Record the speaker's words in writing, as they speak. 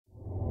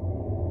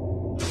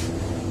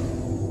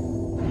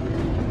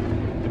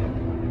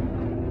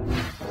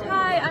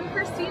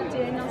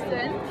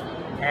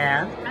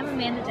And? I'm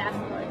Amanda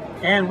Davenport.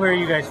 And where are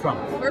you guys from?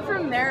 We're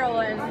from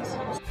Maryland.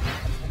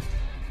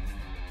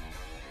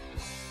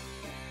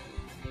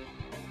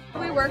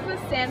 We work with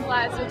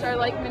sandflies, which are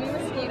like mini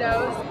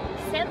mosquitoes.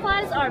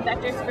 Sandflies are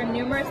vectors for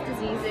numerous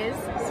diseases.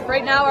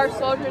 Right now our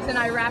soldiers in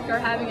Iraq are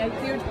having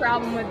a huge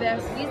problem with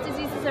this. These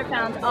diseases are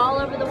found all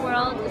over the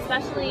world,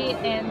 especially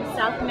in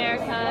South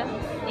America,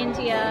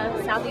 India,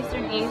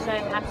 Southeastern Asia,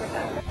 and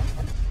Africa.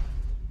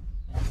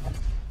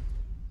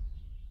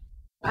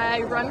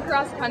 I run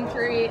cross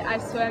country, I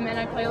swim, and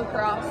I play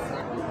lacrosse.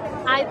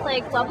 I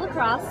play club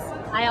lacrosse.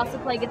 I also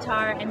play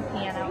guitar and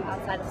piano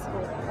outside of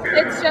school.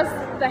 It's just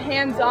the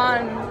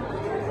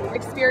hands-on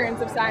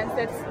experience of science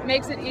that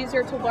makes it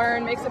easier to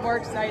learn, makes it more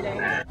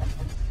exciting.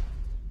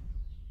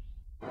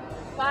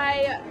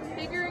 By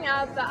figuring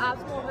out the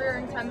optimal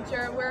rearing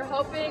temperature, we're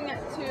hoping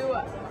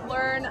to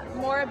learn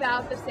more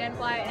about the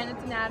sandfly and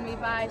its anatomy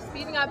by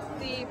speeding up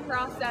the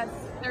process,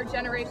 their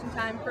generation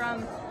time,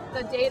 from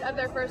the date of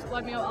their first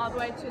blood meal all the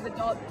way to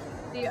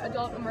the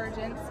adult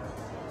emergence.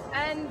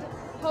 And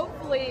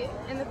hopefully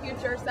in the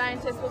future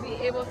scientists will be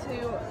able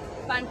to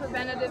find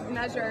preventative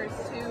measures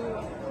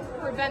to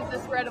prevent the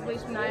spread of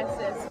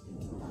leishmaniasis.